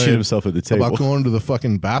 now he just paranoid shit himself at the table. about going to the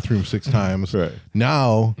fucking bathroom 6 times. Right.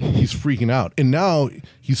 Now he's freaking out, and now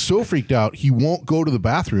he's so freaked out he won't go to the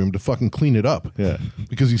bathroom to fucking clean it up. Yeah.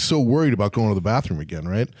 because he's so worried about going to the bathroom again.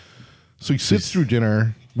 Right. So he sits through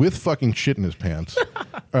dinner with fucking shit in his pants.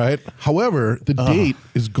 All right. However, the date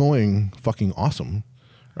is going fucking awesome.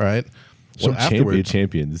 All right. So What a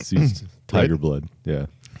champion. This is tiger blood. Yeah.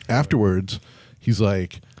 afterwards, he's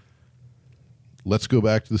like, let's go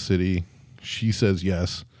back to the city. She says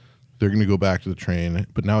yes. They're going to go back to the train.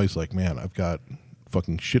 But now he's like, man, I've got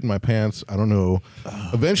fucking shit in my pants. I don't know.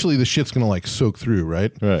 Eventually the shit's going to like soak through,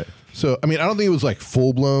 right? Right. So, I mean, I don't think it was like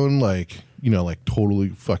full blown, like, like totally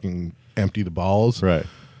fucking empty the balls. Right.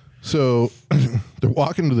 So they're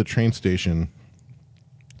walking to the train station,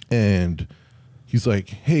 and he's like,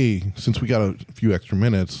 hey, since we got a few extra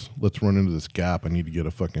minutes, let's run into this Gap. I need to get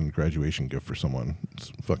a fucking graduation gift for someone.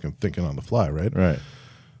 It's fucking thinking on the fly, right? Right.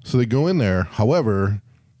 So they go in there. However,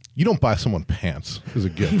 you don't buy someone pants as a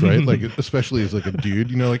gift, right? Like, especially as like a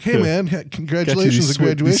dude, like, hey man, congratulations on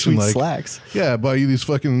graduation. Like, slacks. yeah, I buy you these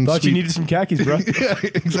fucking. Thought you sweet- needed some khakis, bro. yeah,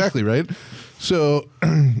 exactly, right? So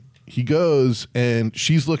he goes, and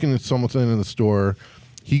she's looking at something in the store.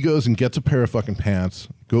 He goes and gets a pair of fucking pants,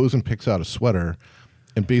 goes and picks out a sweater,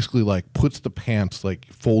 and basically like puts the pants like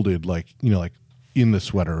folded like like in the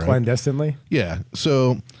sweater, right? Clandestinely? Yeah.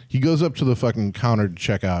 So he goes up to the fucking counter to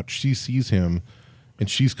check out. She sees him, and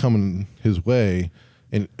she's coming his way.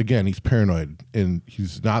 And again, he's paranoid, and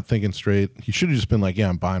he's not thinking straight. He should have just been like, yeah,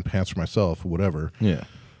 I'm buying pants for myself or whatever. Yeah.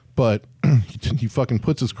 But he fucking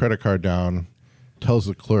puts his credit card down, tells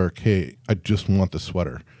the clerk, hey, I just want the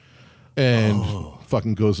sweater. And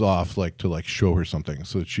fucking goes off like to like show her something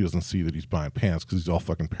so that she doesn't see that he's buying pants because he's all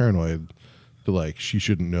fucking paranoid to like she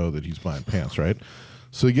shouldn't know that he's buying pants, right?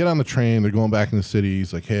 So they get on the train, they're going back in the city.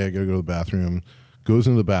 He's like, hey, I gotta go to the bathroom. Goes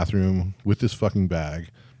into the bathroom with this fucking bag,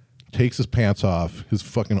 takes his pants off, his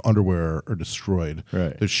fucking underwear are destroyed.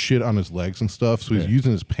 Right. There's shit on his legs and stuff, so he's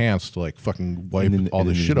using his pants to like fucking wipe all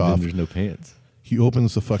this shit off. There's no pants. He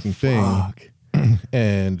opens the fucking thing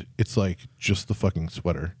and it's like just the fucking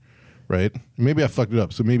sweater, right? Maybe I fucked it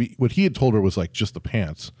up. So maybe what he had told her was like just the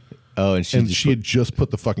pants. Oh, and She had just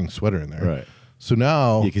put the fucking sweater in there. Right. So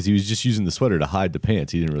now, Yeah, because he was just using the sweater to hide the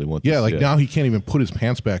pants. He didn't really want. yeah, now he can't even put his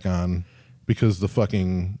pants back on because the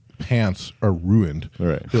fucking pants are ruined.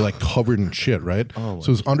 Right. They're like covered in shit, right? So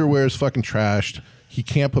his underwear is fucking trashed. He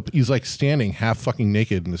can't put, he's like standing half fucking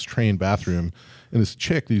naked in this train bathroom. And this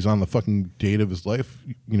chick that he's on the fucking date of his life,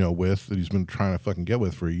 with, that he's been trying to fucking get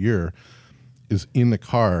with for a year, is in the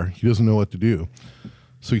car. He doesn't know what to do.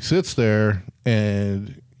 So he sits there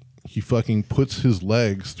and he fucking puts his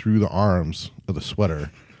legs through the arms of the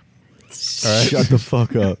sweater. All right? Shut the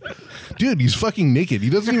fuck up, Dude, he's fucking naked. He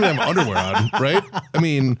doesn't even have underwear on, right? I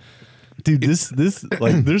mean, dude. This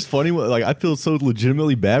like, there's funny. Like, I feel so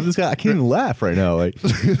legitimately bad for this guy. I can't even laugh right now. Like,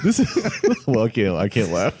 this is well, I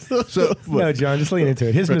can't laugh. so No, John, just lean into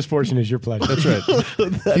it. His misfortune is your pleasure. that's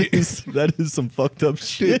right. that is some fucked up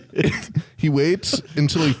shit. He waits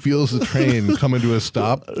until he feels the train come into a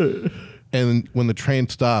stop. And when the train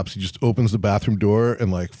stops, he just opens the bathroom door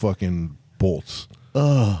and like fucking bolts.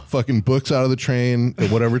 Fucking books out of the train at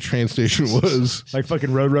whatever train station it was. Like fucking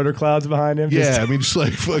Roadrunner clouds behind him. Yeah, I mean, just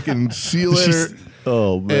like fucking see you later.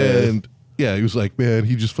 Oh man. And yeah, he was like, man,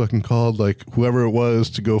 he just fucking called like whoever it was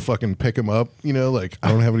to go fucking pick him up. Like I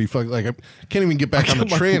don't have any fucking, like I can't even get back on the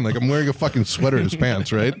train. Like I'm wearing a fucking sweater in his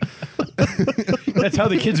pants, right? That's how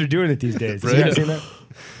the kids are doing it these days. Have you guys seen that?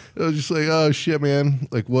 I was just like, oh shit, man.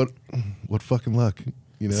 Like what fucking luck,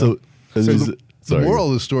 So the moral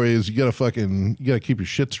of the story is you gotta keep your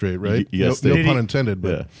shit straight, right? You gotta no stay- pun intended,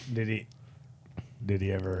 but Yeah. Did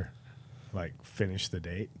he ever like finish the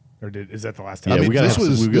date? Or is that the last Yeah, time? I mean, we gotta this have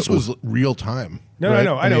some- was we this got- was real time. No, right?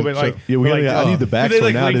 I know, mean, but so- like, Yeah, we gotta- I need the do they backstory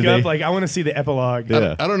like now. link Did up? they- Like, I want to see the epilogue.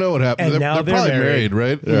 Yeah. I don't know what happened. And They're, now they're they're probably married.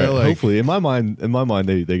 right? Right. Like, Hopefully, in my mind,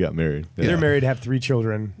 they got married. Yeah. They're married, have 3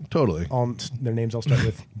 children. totally. All their names all start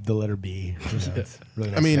with the letter B. It's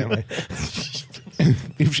really nice I mean, family.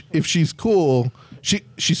 if she's cool, she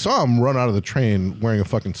saw him run out of the train wearing a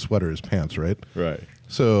fucking sweater as pants, right? Right.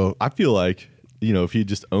 So I feel like if he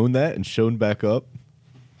just owned that and shown back up,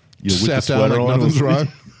 with the sat down sweater like on, nothing's wrong.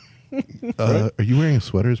 Are you wearing a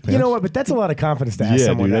sweater as pants? You know what? But that's a lot of confidence to ask Yeah,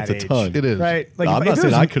 someone dude, that that's a age. ton. It is. Right? Like, No, I'm if not it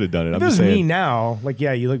saying was- I could have done it. If I'm it was just saying. me now, like,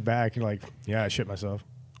 yeah, you look back and like, yeah, I shit myself.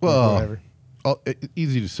 Well, whatever.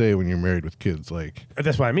 easy to say when you're married with kids. Like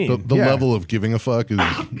That's what I mean. the Yeah. level of giving a fuck is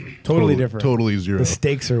Totally different. Totally zero. The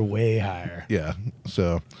stakes are way higher. Yeah.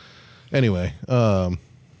 So anyway,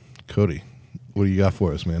 Cody, what do you got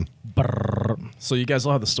for us, man? So you guys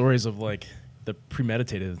all have the stories of like the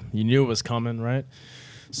premeditated. You knew it was coming, right?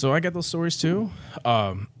 So I got those stories too.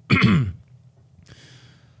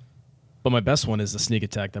 But my best one is the sneak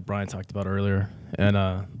attack that Brian talked about earlier.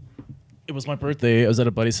 And it was my birthday. I was at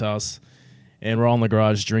a buddy's house, and we're all in the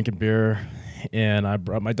garage drinking beer. And I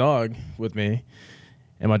brought my dog with me.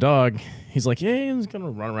 And my dog, he's like, yeah, he's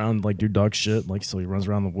gonna run around like do dog shit. Like, so he runs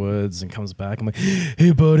around the woods and comes back. I'm like,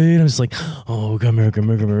 hey, buddy. And I'm just like, oh, come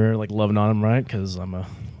here. Like loving on him, right? Because I'm a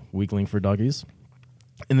weakling for doggies.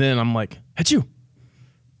 And then I'm like, achoo.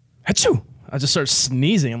 I just start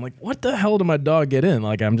sneezing. I'm like, what the hell did my dog get in?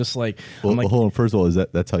 Like, I'm just like, Well, I'm like, hold on. First of all,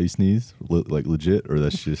 that's how you sneeze? Like legit, or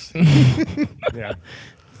that's just Yeah.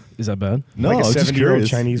 is that bad? no? Like a I'm just 70-year-old curious.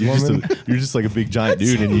 Chinese you're woman? You're just like a big giant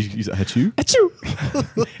dude, and you achoo.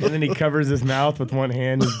 Achoo. And then he covers his mouth with one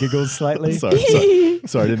hand and giggles slightly. Sorry,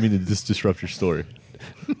 I didn't mean to just disrupt your story.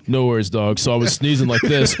 No worries, dog. So I was sneezing like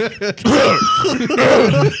this. And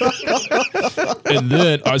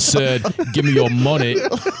then I said, give me your money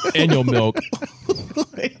and your milk.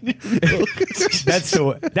 That's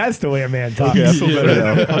the way a man talks. Okay, I feel better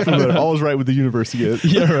now. I feel better. I was right with the universe again.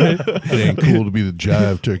 Yeah, right. It ain't cool to be the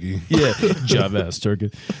jive turkey. Yeah, jive ass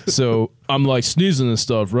turkey. So I'm like sneezing and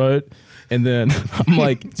stuff, right? And then I'm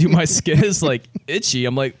like, dude, my skin is like itchy.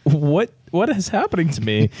 I'm like, what what is happening to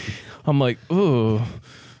me? I'm like, ooh,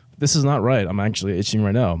 this is not right. I'm actually itching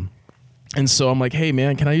right now. And so I'm like, hey,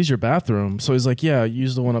 man, can I use your bathroom? So he's like, yeah,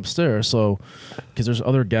 use the one upstairs. So, because there's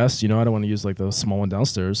other guests, I don't want to use like the small one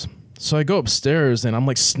downstairs. So I go upstairs and I'm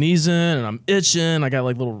like sneezing and I'm itching. I got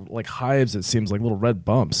like little like hives, it seems like little red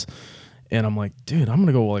bumps. And I'm like, dude, I'm going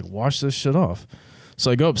to go like wash this shit off. So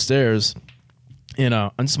I go upstairs and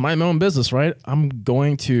I'm just minding my own business, right? I'm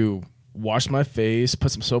going to wash my face,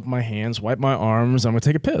 put some soap in my hands, wipe my arms. I'm going to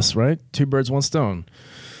take a piss, right? 2 birds, 1 stone.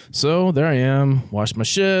 So there I am, wash my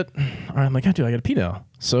shit. All right, I'm like, dude, I got to pee now.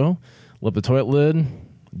 So lift the toilet lid,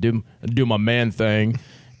 do my man thing.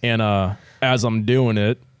 And as I'm doing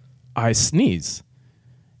it, I sneeze.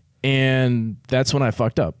 And that's when I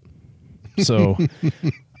fucked up. So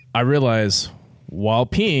I realized while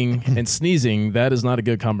peeing and sneezing, that is not a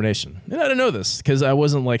good combination. And I didn't know this because I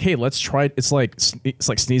wasn't like, hey, let's try it. It's like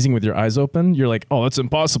sneezing with your eyes open. You're like, oh, that's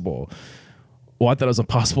impossible. Well, I thought it was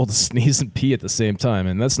impossible to sneeze and pee at the same time.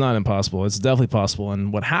 And that's not impossible. It's definitely possible.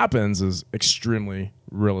 And what happens is extremely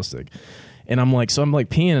realistic. And I'm like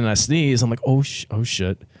peeing and I sneeze. I'm like, oh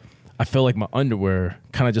shit. I feel like my underwear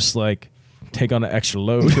kind of just like take on an extra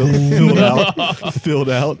load. Filled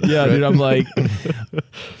out. Yeah, dude. I'm like,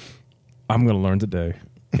 I'm going to learn today.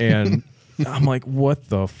 And I'm like, what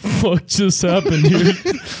the fuck just happened here?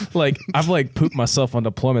 Like, I've like pooped myself on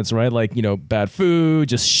deployments, right? Like, bad food,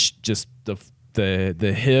 just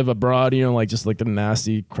the HIV abroad, like just like the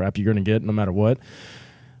nasty crap you're going to get no matter what.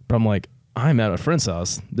 But I'm like, I'm at a friend's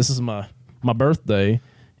house. This is my birthday.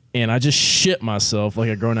 And I just shit myself like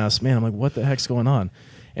a grown-ass man. I'm like, what the heck's going on?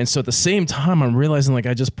 And so at the same time, I'm realizing like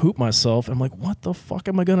I just pooped myself. I'm like, what the fuck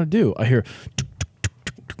am I going to do? I hear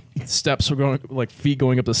steps are going, like feet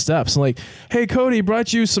going up the steps. I'm like, hey, Cody,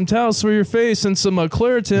 brought you some towels for your face and some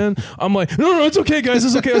Claritin. I'm like, no, it's okay, guys.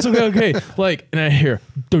 It's okay. Like, and I hear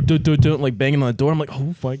like banging on the door. I'm like,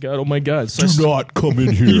 oh my God. So Do not come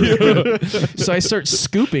in here. Yeah. So I start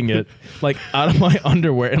scooping it like out of my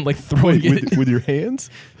underwear and like throwing it. With your hands?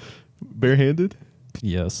 Barehanded?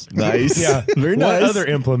 Yes. Nice. Yeah. Very nice. What other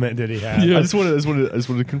implement did he have? Yeah. I just wanted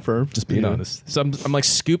to confirm. Just being honest. So I'm like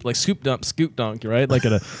scoop dunk, right? Like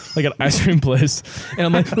at an ice cream place. And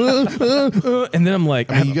I'm like, and then I'm like,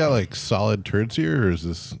 I mean, you got like solid turds here, or is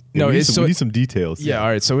this? no, we it's need some details. yeah. All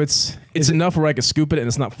right. So it's enough where I can scoop it and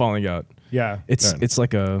it's not falling out. Yeah. It's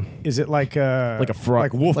like a Is it like a frog,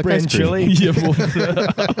 like Wolf like brand ice cream. chili? Yeah,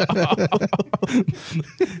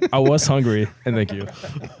 I was hungry, and thank you.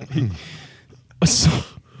 So,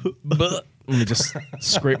 let me just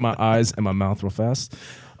scrape my eyes and my mouth real fast.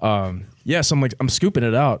 Yeah, so I'm scooping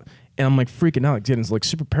it out, and I'm like freaking out, getting like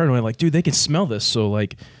super paranoid. Like, dude, they can smell this. So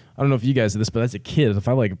like, I don't know if you guys did this, but as a kid, if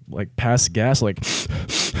I like pass gas, like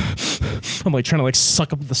I'm like trying to like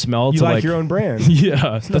suck up the smell. You to like your own brand.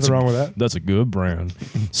 Yeah, Nothing wrong with that. That's a good brand.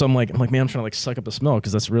 So I'm like, man, I'm trying to like suck up the smell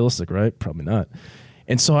because that's realistic, right? Probably not.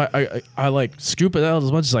 And so I like scoop it out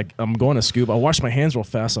as much as like I'm going to scoop. I wash my hands real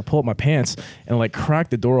fast. I pull up my pants and like crack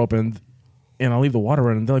the door open, and I leave the water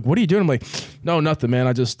running. They're like, "What are you doing?" I'm like, "No, nothing, man.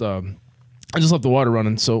 I just left the water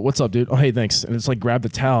running. So what's up, dude? Oh, hey, thanks." And it's like grab the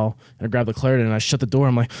towel and I grab the Claritin and I shut the door.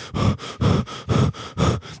 I'm like,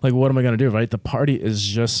 like, what am I gonna do? Right? The party is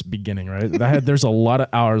just beginning. Right? There's a lot of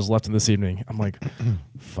hours left in this evening. I'm like,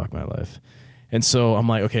 fuck my life. And so I'm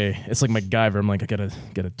like, okay, it's like MacGyver. I'm like, I got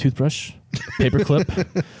a toothbrush, a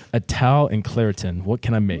paperclip, a towel, and Claritin. What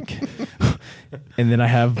can I make? And then I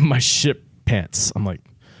have my shit pants. I'm like,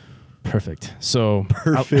 perfect. So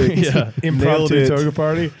yeah, Impromptu toga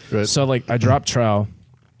party. Right. so like I drop trowel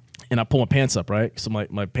and I pull my pants up, right? So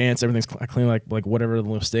my pants, everything's clean, like whatever the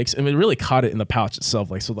mistakes. And it really caught it in the pouch itself.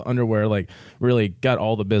 Like, so the underwear like really got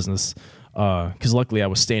all the business. Cause luckily I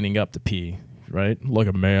was standing up to pee, right? Like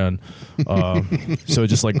a man. So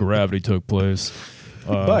just like gravity took place.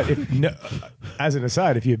 But as an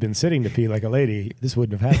aside, if you had been sitting to pee like a lady, this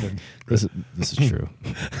wouldn't have happened. This is true.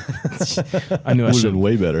 I knew I Would have should been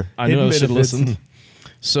way better. I knew I Hidden should benefits. listen.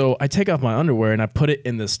 So I take off my underwear and I put it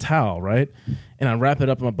in this towel, right? And I wrap it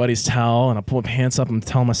up in my buddy's towel and I pull my pants up and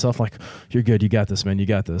tell myself like, "You're good, you got this, man, you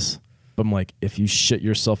got this." But I'm like, if you shit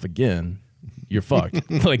yourself again, you're fucked.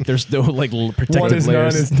 Like there's no like protective One is none,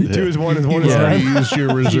 layers. two is one, is one You is already none. used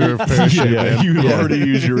your reserve parachute, man. You already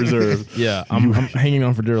used your reserve. Yeah, I'm hanging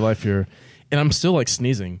on for dear life here, and I'm still like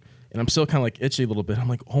sneezing, and I'm still kind of like itchy a little bit. I'm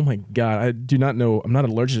like, oh my God, I do not know. I'm not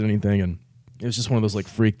allergic to anything, and it was just one of those like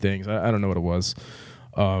freak things. I don't know what it was,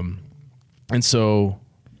 and so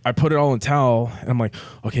I put it all in a towel, and I'm like,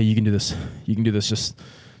 okay, you can do this. You can do this.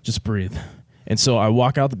 Just breathe. And so I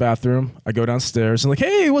walk out the bathroom, I go downstairs, and like,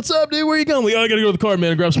 hey, what's up, dude? Where you going? Like, oh, I gotta go to the car,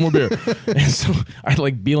 man, and grab some more beer. And so I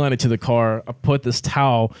like beeline it to the car. I put this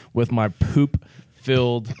towel with my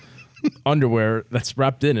poop-filled underwear that's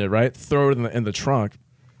wrapped in it, right? Throw it in the trunk,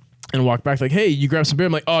 and walk back like, hey, you grab some beer?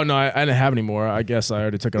 I'm like, oh no, I didn't have any more. I guess I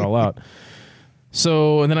already took it all out.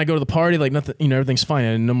 So, and then I go to the party, like nothing, everything's fine.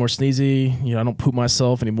 And no more sneezy. I don't poop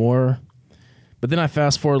myself anymore. But then I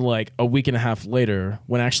fast forward like a week and a half later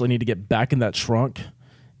when I actually need to get back in that trunk,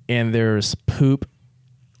 and there's poop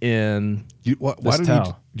in Why this did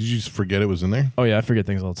towel. did you just forget it was in there? Oh yeah, I forget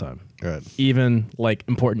things all the time. Right. Even like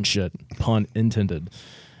important shit, pun intended.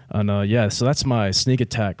 And yeah, so that's my sneak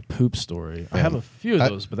attack poop story. I have a few of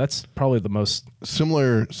those, but that's probably the most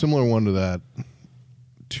Similar one to that.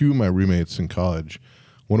 Two of my roommates in college,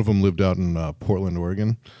 one of them lived out in Portland,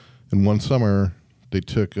 Oregon, and one summer they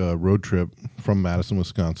took a road trip from Madison,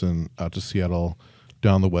 Wisconsin, out to Seattle,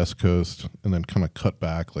 down the West Coast, and then kind of cut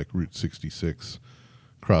back like Route 66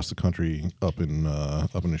 across the country up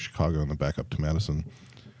into Chicago and then back up to Madison.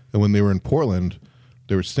 And when they were in Portland,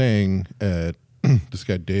 they were staying at this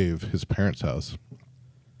guy Dave, his parents' house,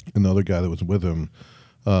 and the other guy that was with him,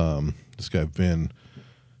 this guy Vin.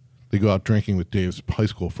 They go out drinking with Dave's high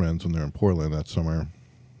school friends when they're in Portland that summer.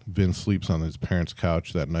 Vin sleeps on his parents'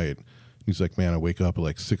 couch that night. He's like, man, I wake up at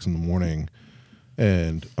like 6 a.m.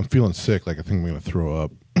 and I'm feeling sick. Like, I think I'm going to throw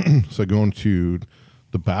up. So I go into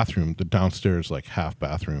the bathroom, the downstairs, like half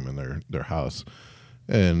bathroom in their house.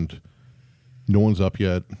 And no one's up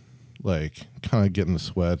yet. Like, kind of getting the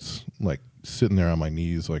sweats, like sitting there on my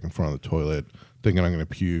knees, like in front of the toilet, thinking I'm going to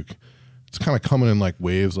puke. It's kind of coming in like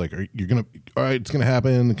waves, like, all right, it's going to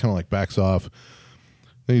happen. And kind of like backs off.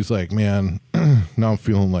 Then he's like, man, now I'm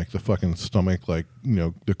feeling like the fucking stomach, like,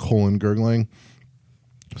 the colon gurgling.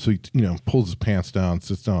 So he, pulls his pants down,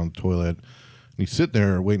 sits down on the toilet, and he's sitting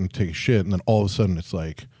there waiting to take a shit. And then all of a sudden it's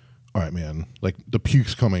like, all right, man, like the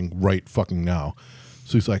puke's coming right fucking now.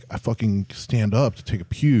 So he's like, I fucking stand up to take a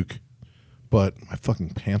puke, but my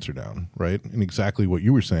fucking pants are down, right? And exactly what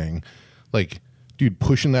you were saying, like, dude,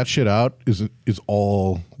 pushing that shit out is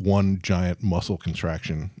all one giant muscle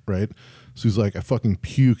contraction, right? So he's like, I fucking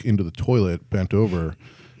puke into the toilet, bent over,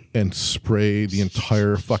 and spray the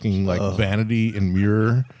entire fucking like vanity and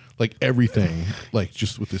mirror, like everything, like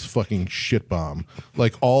just with this fucking shit bomb,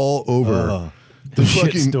 like all over the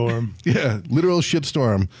fucking shitstorm. Yeah, literal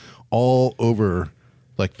shitstorm, all over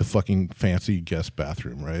like the fucking fancy guest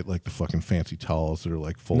bathroom, right? Like the fucking fancy towels that are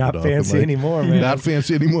like folded up. Not fancy and, like, anymore, man. Not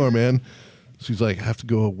fancy anymore, man. So he's like, I have to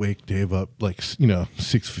go wake Dave up, like,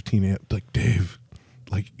 6:15 a.m. Like, Dave,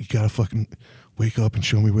 like, you gotta fucking wake up and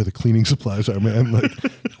show me where the cleaning supplies are, man. Like,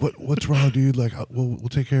 what's wrong, dude? Like, we'll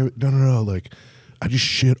take care of it. No. Like, I just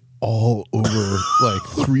shit all over like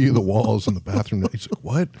 3 of the walls in the bathroom. He's like,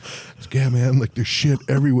 what? It's like, yeah, man. Like, there's shit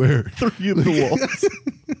everywhere. 3 of the walls.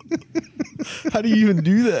 How do you even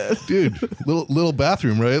do that, dude? Little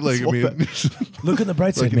bathroom, right? Like, I mean, look on the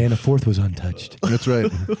bright side, man. A fourth was untouched. That's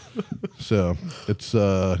right. So it's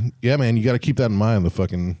yeah, man. You got to keep that in mind.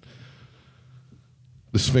 The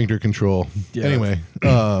sphincter control. Yeah. Anyway,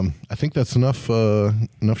 I think that's enough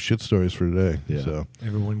shit stories for today. Yeah. So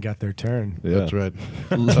Everyone got their turn. Yeah. that's right.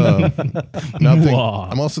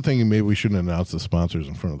 I'm also thinking maybe we shouldn't announce the sponsors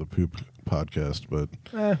in front of the Poop podcast, but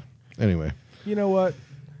anyway, You know what?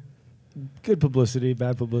 Good publicity,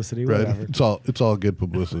 bad publicity, right? whatever. It's all good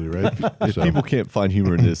publicity, right? If So, people can't find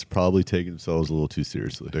humor in this, probably take themselves a little too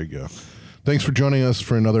seriously. there you go. Thanks for joining us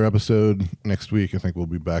for another episode. Next week, I think we'll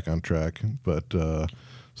be back on track, but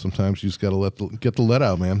sometimes you just got to get the let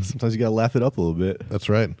out, man. Sometimes you got to laugh it up a little bit. That's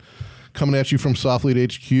right. Coming at you from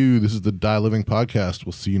Softlead HQ, this is the Die Living Podcast.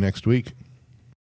 We'll see you next week.